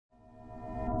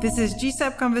This is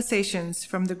GSAP Conversations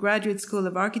from the Graduate School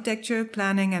of Architecture,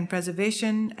 Planning and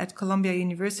Preservation at Columbia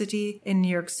University in New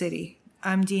York City.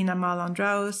 I'm Dean Amal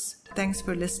Andraos. Thanks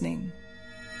for listening.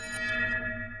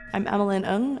 I'm Amelin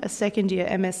Ng, a second-year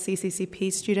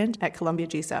MSc-CCP student at Columbia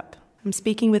GSAP. I'm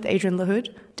speaking with Adrian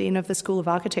Lahoud, Dean of the School of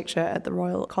Architecture at the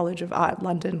Royal College of Art,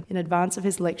 London, in advance of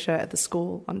his lecture at the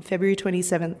school on February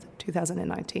 27,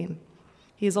 2019.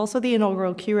 He is also the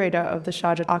inaugural curator of the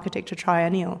Sharjah Architecture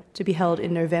Triennial, to be held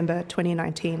in November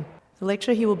 2019. The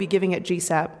lecture he will be giving at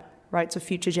GSAP, Rights of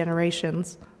Future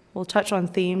Generations, will touch on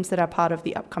themes that are part of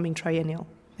the upcoming triennial.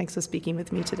 Thanks for speaking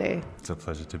with me today. It's a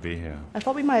pleasure to be here. I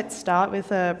thought we might start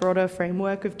with a broader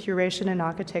framework of curation and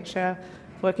architecture,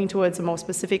 working towards a more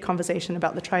specific conversation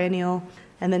about the triennial,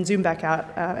 and then zoom back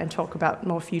out and talk about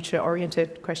more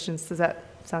future-oriented questions. Does that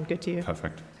sound good to you?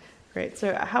 Perfect. Great.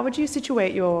 So how would you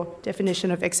situate your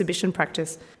definition of exhibition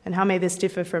practice, and how may this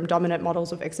differ from dominant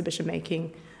models of exhibition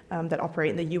making that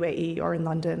operate in the UAE or in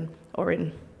London or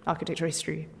in architecture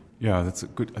history? Yeah, that's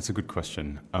a good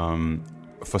question.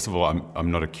 First of all,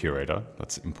 I'm not a curator.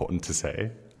 That's important to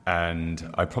say. And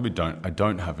I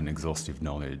don't have an exhaustive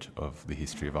knowledge of the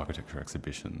history of architecture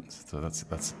exhibitions. So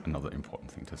that's another important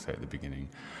thing to say at the beginning.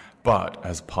 But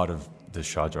as part of the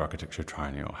Sharjah Architecture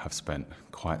Triennial, I have spent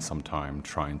quite some time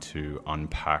trying to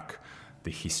unpack the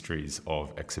histories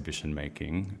of exhibition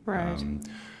making, right.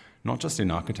 Not just in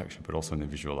architecture, but also in the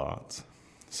visual arts.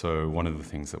 So one of the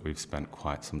things that we've spent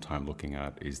quite some time looking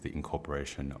at is the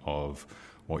incorporation of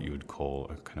what you would call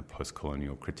a kind of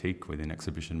post-colonial critique within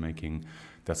exhibition making.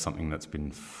 That's something that's been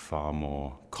far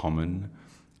more common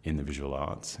in the visual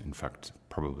arts. In fact,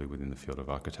 probably within the field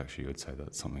of architecture, you would say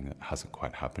that's something that hasn't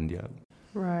quite happened yet.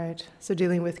 Right. So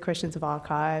dealing with questions of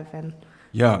archive and...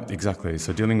 Yeah, exactly.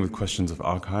 So dealing with questions of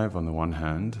archive on the one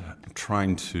hand,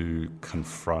 trying to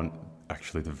confront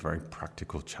actually the very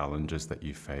practical challenges that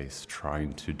you face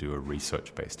trying to do a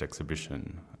research-based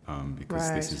exhibition, because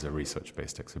right. This is a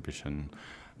research-based exhibition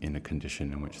in a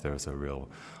condition in which there is a real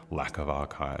lack of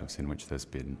archives, in which there's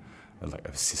been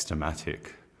a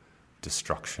systematic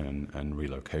destruction and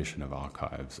relocation of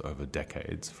archives over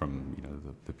decades from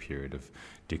the period of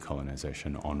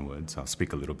decolonization onwards. I'll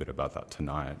speak a little bit about that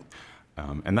tonight.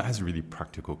 And that has really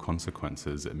practical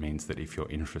consequences. It means that if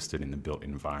you're interested in the built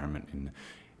environment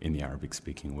in the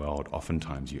Arabic-speaking world,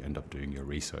 oftentimes you end up doing your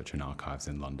research in archives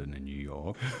in London and New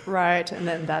York. Right, and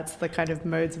then that's the kind of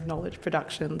modes of knowledge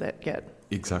production that get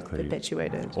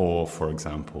perpetuated. Or, for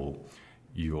example,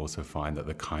 you also find that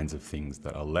the kinds of things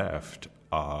that are left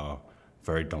are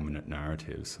very dominant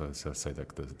narratives. So say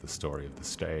like the story of the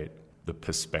state, the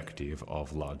perspective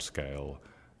of large-scale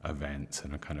events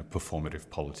and a kind of performative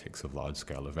politics of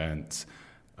large-scale events.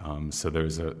 So there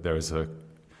is a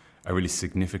really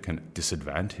significant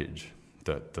disadvantage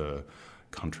that the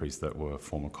countries that were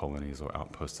former colonies or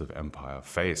outposts of empire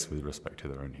face with respect to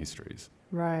their own histories.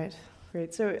 Right,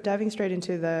 great. So diving straight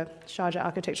into the Sharjah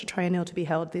Architecture Triennial to be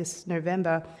held this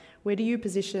November, where do you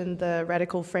position the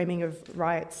radical framing of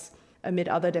rights amid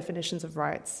other definitions of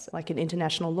rights, like in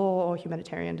international law or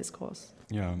humanitarian discourse?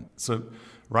 Yeah, so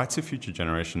rights of future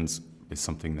generations is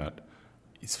something that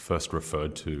is first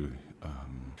referred to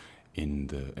in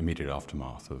the immediate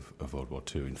aftermath of World War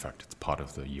II. In fact, it's part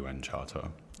of the UN Charter.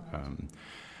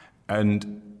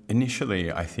 And initially,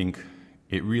 I think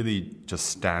it really just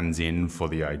stands in for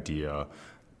the idea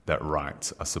that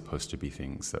rights are supposed to be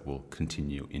things that will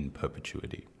continue in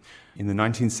perpetuity. In the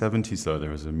 1970s, though, there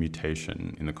was a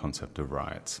mutation in the concept of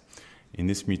rights. In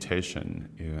this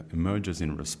mutation, emerges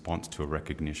in response to a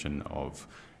recognition of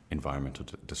environmental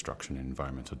destruction and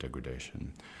environmental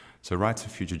degradation. So rights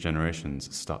of future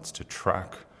generations starts to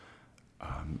track,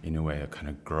 in a way, a kind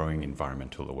of growing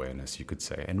environmental awareness, you could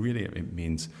say. And really it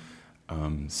means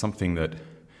something that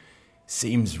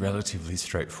seems relatively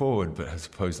straightforward, but has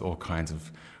posed all kinds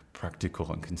of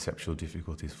practical and conceptual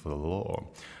difficulties for the law.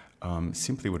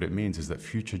 Simply what it means is that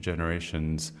future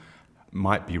generations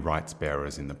might be rights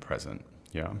bearers in the present.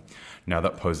 Yeah. Now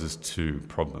that poses two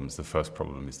problems. The first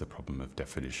problem is the problem of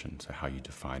definition, so how you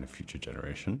define a future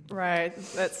generation. Right,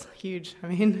 that's huge.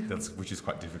 Which is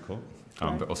quite difficult,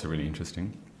 but also really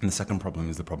interesting. And the second problem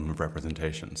is the problem of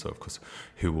representation. So, of course,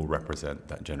 who will represent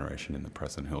that generation in the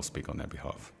present? Who will speak on their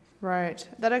behalf? Right.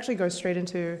 That actually goes straight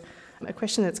into a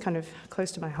question that's kind of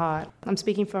close to my heart. I'm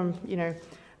speaking from,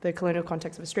 the colonial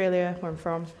context of Australia, where I'm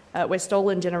from, where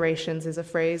stolen generations is a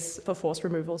phrase for forced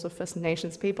removals of First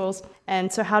Nations peoples.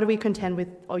 And so how do we contend with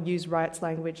or use rights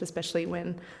language, especially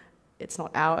when it's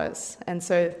not ours? And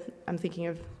so I'm thinking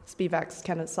of Spivak's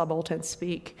can a subaltern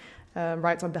speak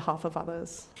rights on behalf of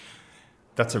others?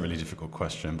 That's a really difficult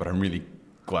question, but I'm really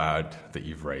glad that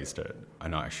you've raised it.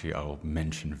 And actually, I'll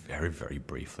mention very, very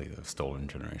briefly the stolen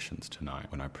generations tonight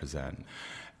when I present.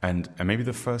 And maybe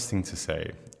the first thing to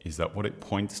say is that what it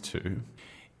points to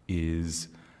is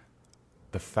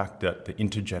the fact that the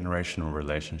intergenerational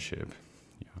relationship,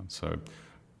 so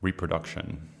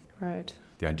reproduction, right,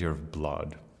 the idea of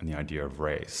blood and the idea of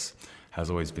race has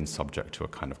always been subject to a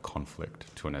kind of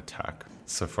conflict, to an attack.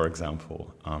 So, for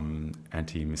example,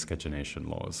 anti-miscegenation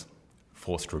laws,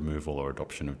 forced removal or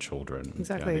adoption of children,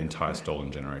 exactly. The entire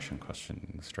stolen generation question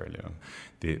in Australia,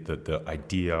 the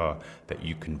idea that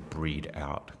you can breed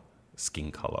out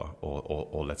skin color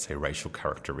or let's say racial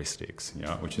characteristics,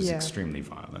 which is extremely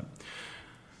violent.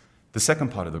 The second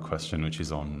part of the question, which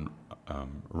is on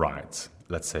rights,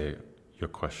 let's say your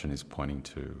question is pointing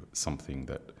to something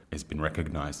that has been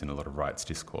recognized in a lot of rights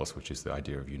discourse, which is the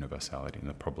idea of universality and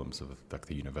the problems of like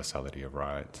the universality of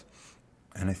rights.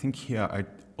 And I think here I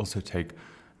also take,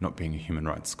 not being a human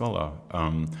rights scholar,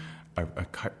 a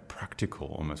quite practical,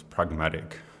 almost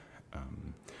pragmatic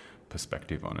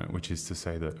perspective on it, which is to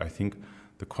say that I think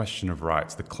the question of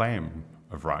rights, the claim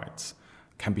of rights,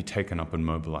 can be taken up and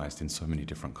mobilized in so many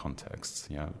different contexts.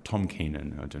 Tom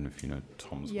Keenan, I don't know if you know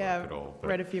Tom's work at all. Yeah,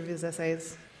 read a few of his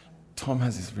essays. Tom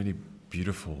has this really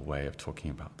beautiful way of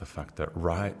talking about the fact that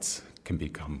rights can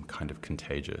become kind of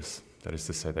contagious. That is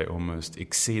to say, they almost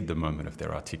exceed the moment of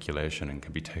their articulation and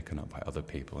can be taken up by other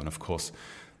people. And of course,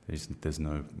 there's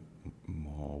no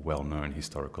more well-known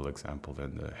historical example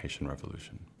than the Haitian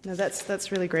Revolution. No,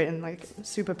 that's really great and like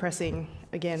super pressing,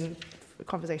 again,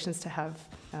 conversations to have.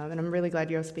 And I'm really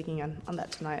glad you're speaking on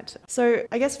that tonight. So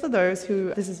I guess for those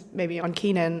who, this is maybe on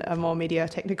Keenan, a more media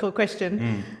technical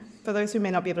question, for those who may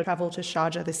not be able to travel to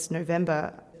Sharjah this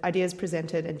November, ideas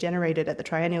presented and generated at the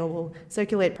Triennial will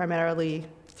circulate primarily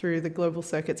through the global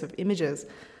circuits of images.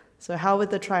 So how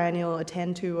would the Triennial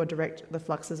attend to or direct the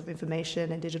fluxes of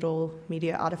information and digital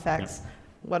media artifacts?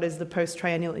 What is the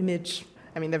post-Triennial image?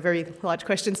 I mean, they're very large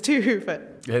questions too,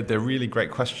 but... Yeah, they're really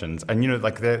great questions. And,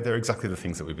 they're exactly the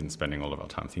things that we've been spending all of our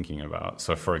time thinking about.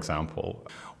 So, for example,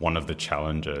 one of the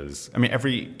challenges...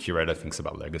 every curator thinks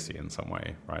about legacy in some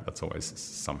way, right? That's always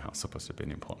somehow supposed to be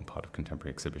an important part of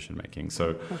contemporary exhibition making. So,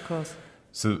 of course.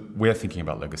 So we're thinking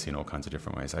about legacy in all kinds of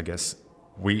different ways. I guess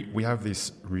we have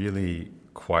this really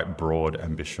quite broad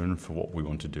ambition for what we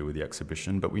want to do with the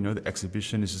exhibition, but we know the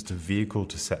exhibition is just a vehicle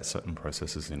to set certain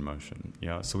processes in motion.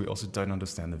 So we also don't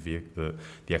understand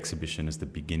the exhibition as the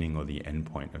beginning or the end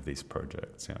point of these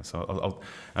projects. So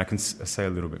I can say a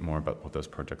little bit more about what those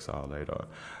projects are later.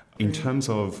 In terms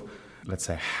of, let's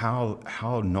say,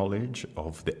 how knowledge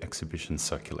of the exhibition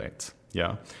circulates.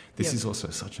 This is also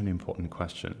such an important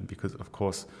question because, of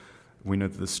course, we know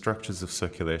that the structures of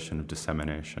circulation, of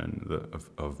dissemination,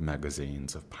 of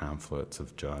magazines, of pamphlets,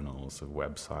 of journals, of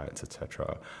websites,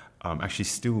 etc., actually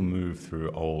still move through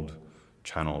old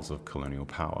channels of colonial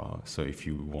power. So if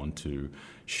you want to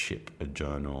ship a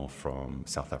journal from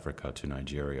South Africa to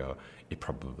Nigeria, it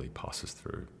probably passes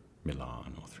through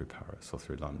Milan or through Paris or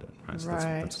through London, right? So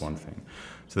that's one thing.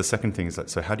 So the second thing is that,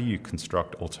 so how do you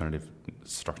construct alternative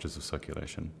structures of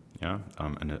circulation,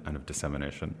 and of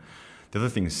dissemination? The other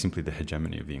thing is simply the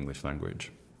hegemony of the English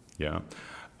language,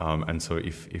 and so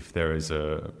if there is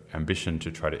a ambition to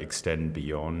try to extend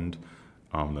beyond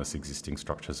those existing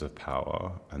structures of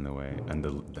power and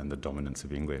the dominance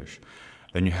of English,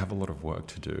 then you have a lot of work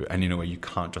to do. And in a way, you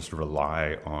can't just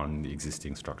rely on the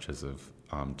existing structures of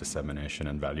dissemination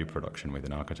and value production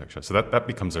within architecture. So that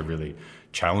becomes a really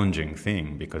challenging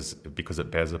thing because it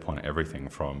bears upon everything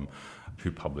from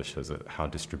who publishes it, how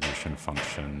distribution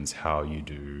functions, how you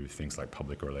do things like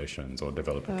public relations or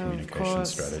develop a communication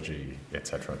strategy, et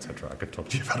cetera, et cetera. I could talk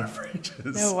to you about it for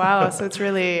ages. Oh, wow. So it's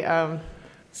really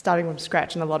starting from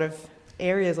scratch in a lot of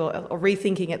areas or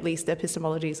rethinking at least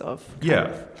epistemologies of...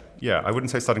 Yeah, I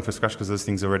wouldn't say starting from scratch because those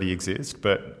things already exist,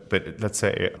 but let's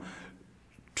say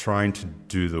trying to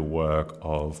do the work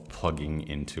of plugging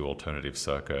into alternative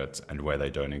circuits and where they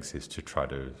don't exist to try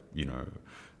to,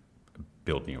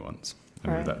 build new ones.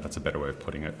 Right. That's a better way of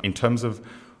putting it. In terms of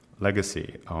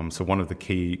legacy, so one of the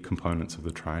key components of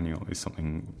the Triennial is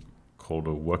something called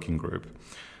a working group,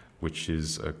 which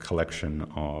is a collection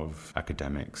of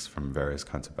academics from various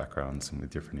kinds of backgrounds and with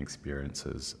different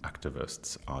experiences,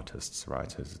 activists, artists,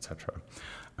 writers, etc.,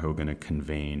 who are going to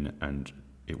convene and,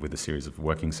 with a series of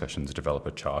working sessions, develop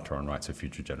a charter on rights of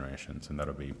future generations, and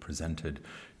that'll be presented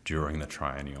during the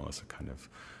Triennial as a kind of,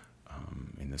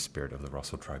 in the spirit of the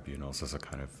Russell Tribunals, as a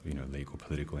kind of legal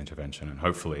political intervention, and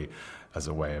hopefully as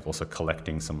a way of also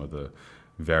collecting some of the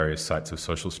various sites of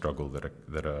social struggle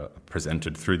that are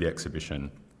presented through the exhibition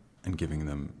and giving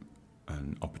them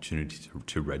an opportunity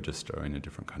to register in a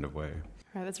different kind of way.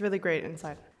 Right, that's really great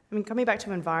insight. I mean, coming back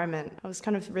to environment, I was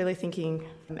kind of really thinking,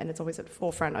 and it's always at the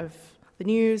forefront of the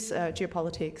news,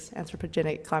 geopolitics,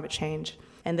 anthropogenic climate change,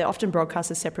 and they're often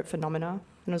broadcast as separate phenomena.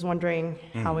 And I was wondering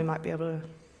how we might be able to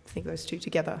think those two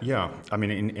together. Yeah, I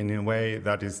mean, in a way,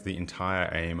 that is the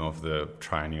entire aim of the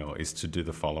triennial, is to do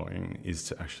the following, is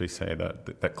to actually say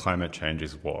that climate change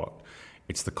is what?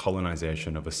 It's the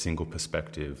colonization of a single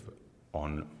perspective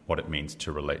on what it means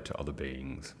to relate to other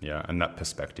beings, yeah, and that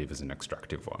perspective is an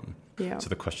extractive one. Yeah. So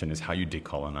the question is how you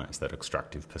decolonize that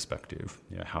extractive perspective,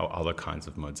 yeah, how other kinds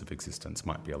of modes of existence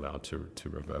might be allowed to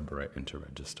reverberate and to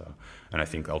register. And I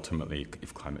think ultimately,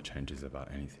 if climate change is about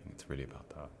anything, it's really about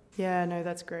that. Yeah, no,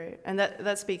 that's great. And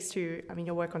that speaks to, I mean,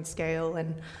 your work on scale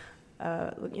and,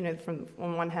 from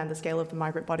on one hand, the scale of the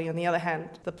migrant body, on the other hand,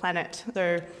 the planet.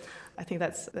 So I think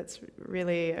that's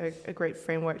really a great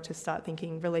framework to start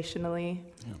thinking relationally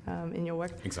in your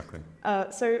work. Exactly.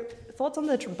 So thoughts on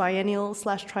the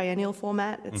biennial/triennial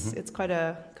format? It's quite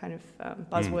a kind of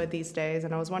buzzword these days,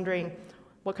 and I was wondering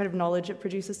what kind of knowledge it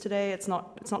produces today. It's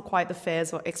not quite the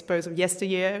fairs or expos of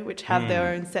yesteryear, which have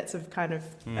their own sets of kind of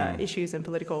issues and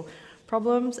political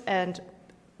problems. And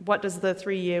what does the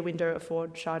 3-year window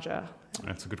afford Sharjah?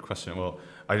 That's a good question. Well,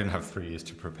 I didn't have 3 years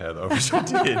to prepare though, which I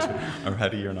did. I've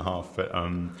had a year and a half. But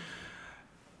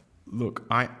look,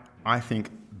 I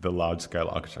think the large-scale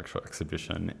architectural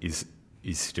exhibition is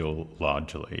still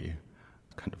largely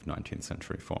kind of 19th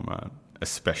century format,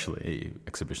 especially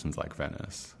exhibitions like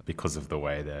Venice, because of the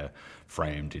way they're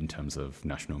framed in terms of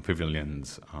national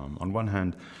pavilions on one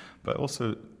hand, but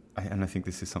also, and I think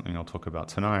this is something I'll talk about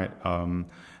tonight,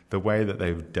 the way that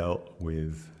they've dealt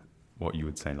with what you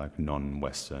would say like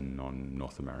non-Western,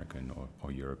 non-North American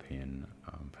or European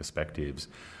perspectives,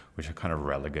 which are kind of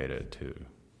relegated to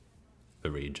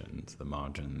the regions, the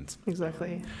margins.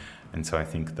 Exactly. And so I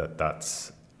think that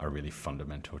that's a really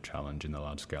fundamental challenge in the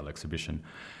large-scale exhibition.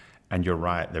 And you're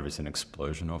right, there is an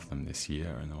explosion of them this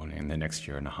year, and in the next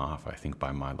year and a half, I think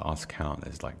by my last count,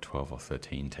 there's like 12 or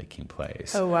 13 taking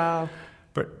place. Oh, wow.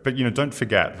 But don't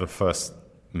forget the first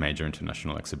major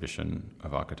international exhibition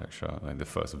of architecture, like the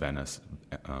first Venice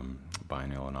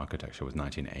Biennial on Architecture was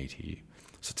 1980.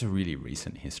 So it's a really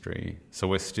recent history. So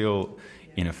we're still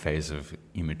in a phase of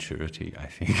immaturity, I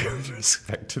think, with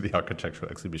respect to the architectural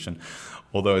exhibition.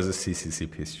 Although as a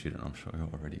CCCP student, I'm sure you're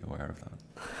already aware of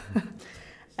that.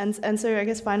 And so I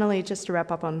guess finally, just to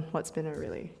wrap up on what's been a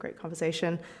really great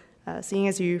conversation, seeing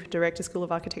as you direct a School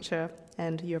of Architecture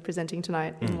and you're presenting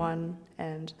tonight in one,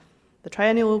 and the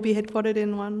triennial will be headquartered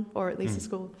in one, or at least a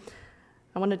school,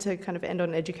 I wanted to kind of end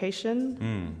on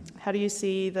education. How do you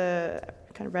see the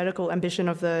kind of radical ambition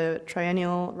of the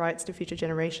triennial rights to future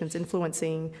generations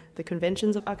influencing the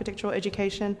conventions of architectural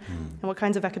education? And what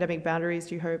kinds of academic boundaries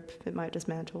do you hope it might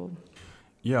dismantle?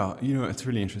 Yeah, it's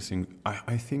really interesting.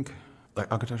 I think like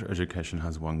architectural education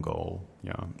has one goal,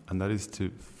 and that is to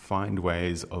find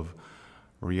ways of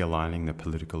realigning the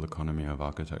political economy of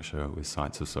architecture with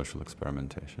sites of social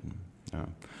experimentation. Yeah.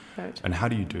 Right. And how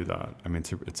do you do that? I mean,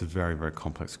 it's a very, very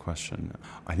complex question.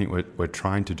 I think we're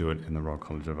trying to do it in the Royal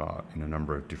College of Art in a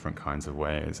number of different kinds of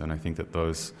ways, and I think that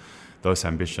those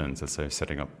ambitions, let's say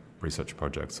setting up research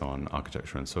projects on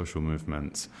architecture and social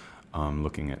movements,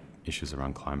 looking at issues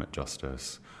around climate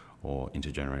justice or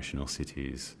intergenerational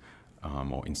cities,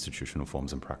 or institutional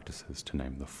forms and practices, to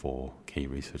name the 4 key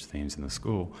research themes in the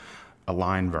school,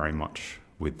 align very much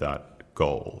with that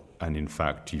goal. And in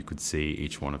fact, you could see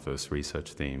each one of those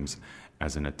research themes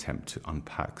as an attempt to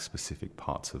unpack specific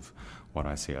parts of what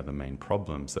I see are the main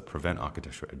problems that prevent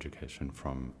architectural education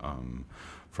from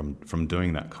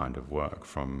doing that kind of work,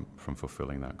 from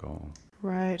fulfilling that goal.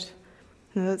 Right.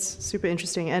 No, that's super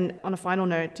interesting. And on a final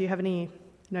note, do you have any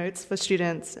notes for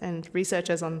students and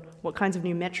researchers on what kinds of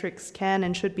new metrics can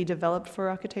and should be developed for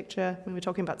architecture? When we're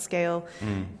talking about scale,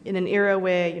 in an era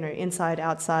where, inside,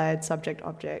 outside, subject,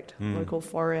 object, local,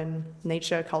 foreign,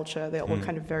 nature, culture, they're all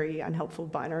kind of very unhelpful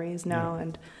binaries now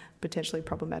and potentially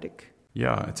problematic.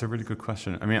 Yeah, it's a really good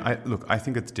question. I mean, I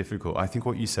think it's difficult. I think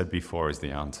what you said before is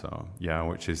the answer,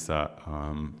 which is that...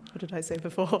 what did I say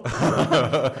before?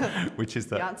 Which is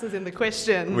that... The answer's in the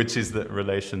question. Which is that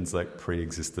relations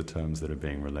pre-exist the terms that are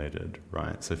being related,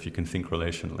 right? So if you can think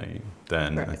relationally,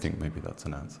 then I think maybe that's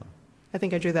an answer. I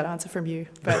think I drew that answer from you,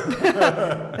 but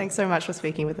thanks so much for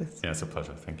speaking with us. Yeah, it's a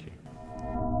pleasure. Thank you.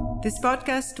 This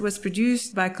podcast was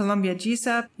produced by Columbia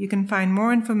GSAP. You can find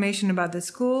more information about the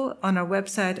school on our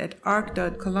website at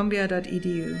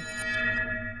arc.columbia.edu.